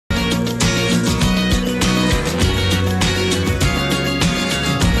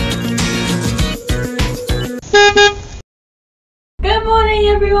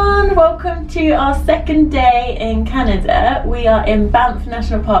everyone, welcome to our second day in Canada. We are in Banff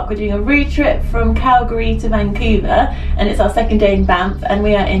National Park. We're doing a road trip from Calgary to Vancouver and it's our second day in Banff, and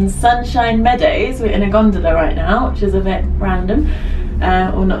we are in Sunshine Meadows. We're in a gondola right now, which is a bit random,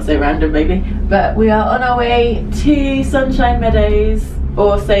 or not so random maybe, but we are on our way to Sunshine Meadows.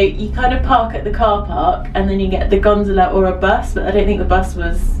 Or so you kind of park at the car park and then you get the gondola or a bus, but I don't think the bus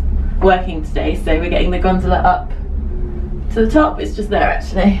was working today, so we're getting the gondola up to the top. It's just there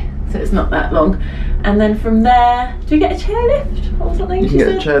actually, so it's not that long. And then from there, do you get a chairlift or something? You can get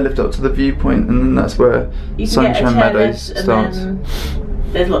a chairlift up to the viewpoint, and then that's where Sunshine Meadows starts. And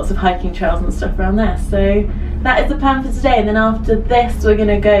then there's lots of hiking trails and stuff around there. So that is the plan for today. And then after this, we're going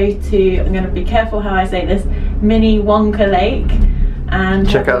to go to, I'm going to be careful how I say this, Minnewanka Lake. And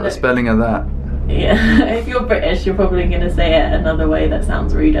check out the spelling of that. Yeah, if you're British, you're probably going to say it another way that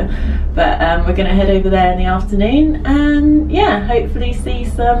sounds ruder. But we're going to head over there in the afternoon and yeah, hopefully see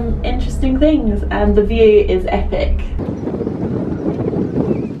some interesting things. And the view is epic.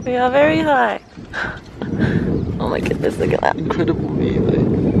 We are very high. Oh my goodness, look at that. Incredible view though.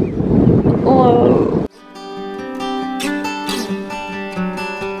 Whoa.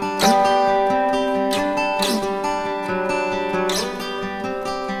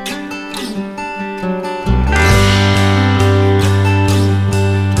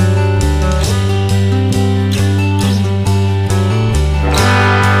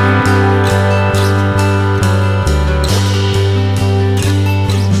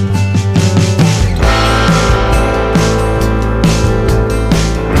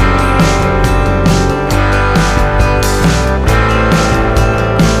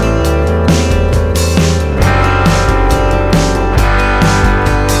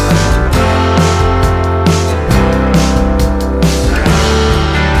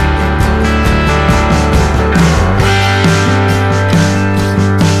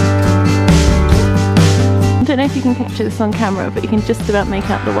 I don't know if you can capture this on camera, but you can just about make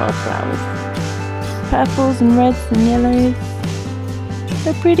out the wildflowers. Purples and reds and yellows.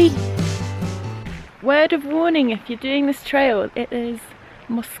 So pretty. Word of warning, if you're doing this trail, it is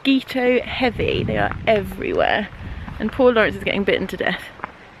mosquito heavy. They are everywhere. And poor Lawrence is getting bitten to death.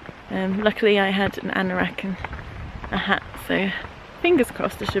 Luckily I had an anorak and a hat, so fingers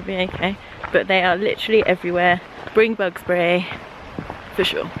crossed I should be okay. But they are literally everywhere. Bring bug spray, for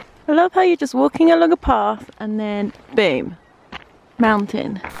sure. I love how you're just walking along a path and then boom,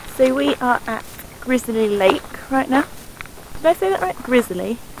 mountain. So we are at Grizzly Lake right now. Did I say that right?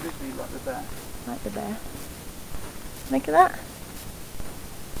 Grizzly. Grizzly like the bear. Like the bear. Look at that.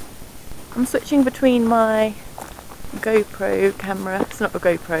 I'm switching between my GoPro camera, it's not a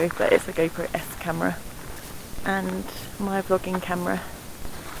GoPro, but it's a GoPro S camera, and my vlogging camera.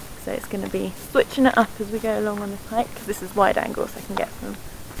 So it's going to be switching it up as we go along on this hike, because this is wide angle, so I can get some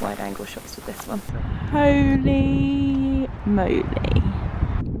wide angle shots with this one. Holy moly.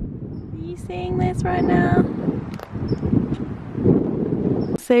 Are you seeing this right now?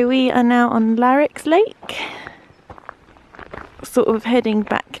 So we are now on Larrick's Lake. Sort of heading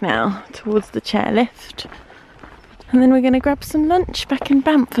back now towards the chairlift. And then we're going to grab some lunch back in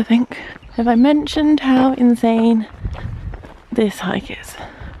Banff, I think. Have I mentioned how insane this hike is?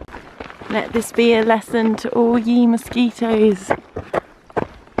 Let this be a lesson to all ye mosquitoes.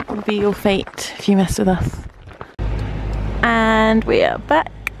 Will be your fate if you mess with us. And we are back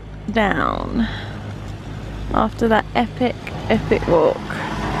down after that epic walk.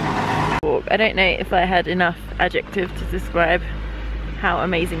 I don't know if I had enough adjective to describe how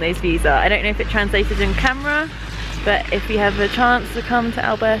amazing those views are. I don't know if it translated in camera, but if you have a chance to come to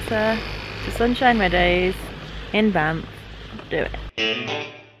Alberta, to Sunshine Meadows in Banff, do it.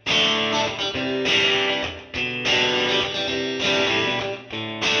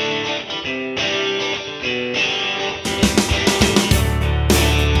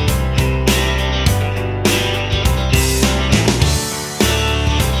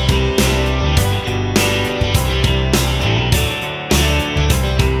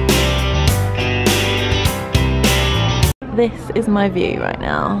 This is my view right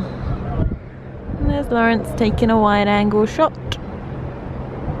now. And there's Lawrence taking a wide angle shot.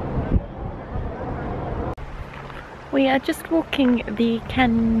 We are just walking the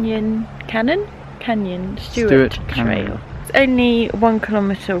Canyon Stewart Trail. It's only 1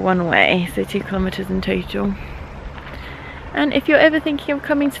 kilometre one way, so 2 kilometres in total. And if you're ever thinking of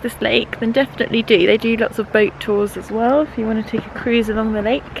coming to this lake, then definitely do. They do lots of boat tours as well if you want to take a cruise along the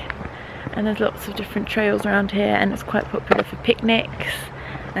lake. And there's lots of different trails around here, and it's quite popular for picnics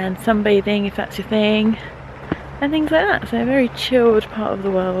and sunbathing if that's your thing, and things like that. So a very chilled part of the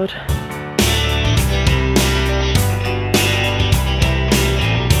world.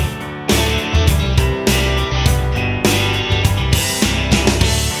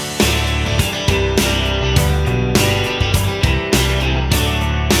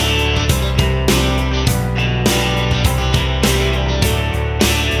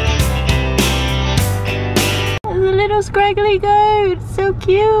 so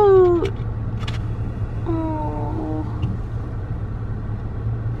cute. Oh,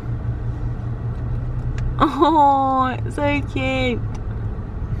 oh, it's so cute.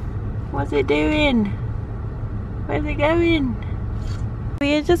 What's it doing? Where's it going?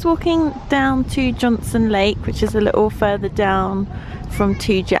 We are just walking down to Johnson Lake, which is a little further down from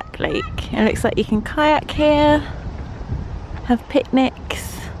Two Jack Lake. And it looks like you can kayak here, have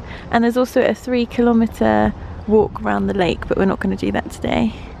picnics, and there's also a 3-kilometre walk around the lake, but we're not going to do that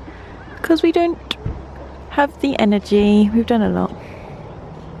today because we don't have the energy. We've done a lot.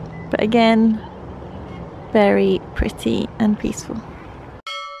 But again, very pretty and peaceful.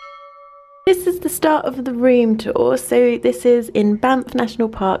 This is the start of the room tour. So this is in Banff National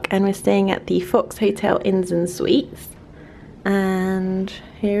Park and we're staying at the Fox Hotel Inns and Suites. And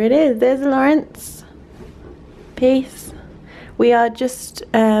here it is. There's Lawrence. Peace. We are just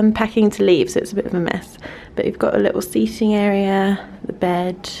packing to leave, so it's a bit of a mess. But we've got a little seating area, the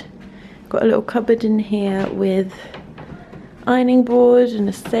bed. Got a little cupboard in here with ironing board and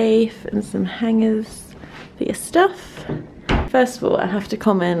a safe and some hangers for your stuff. First of all, I have to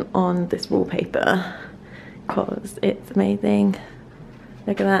comment on this wallpaper because it's amazing.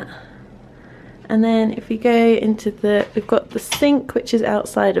 Look at that. And then if we go into we've got the sink, which is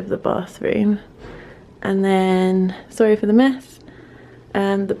outside of the bathroom. And then, sorry for the mess,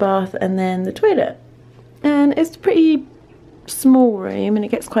 the bath and then the toilet. And it's a pretty small room and it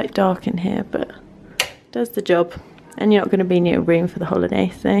gets quite dark in here, but it does the job. And you're not going to be near a room for the holiday,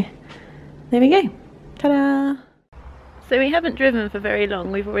 so there we go. Ta-da! So we haven't driven for very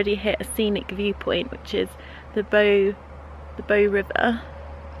long. We've already hit a scenic viewpoint, which is the Bow River.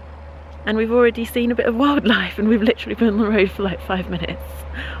 And we've already seen a bit of wildlife and we've literally been on the road for like 5 minutes.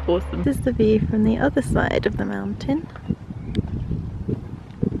 Awesome. This is the view from the other side of the mountain,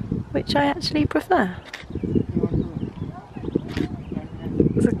 which I actually prefer.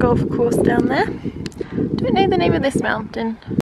 There's a golf course down there. Don't know the name of this mountain.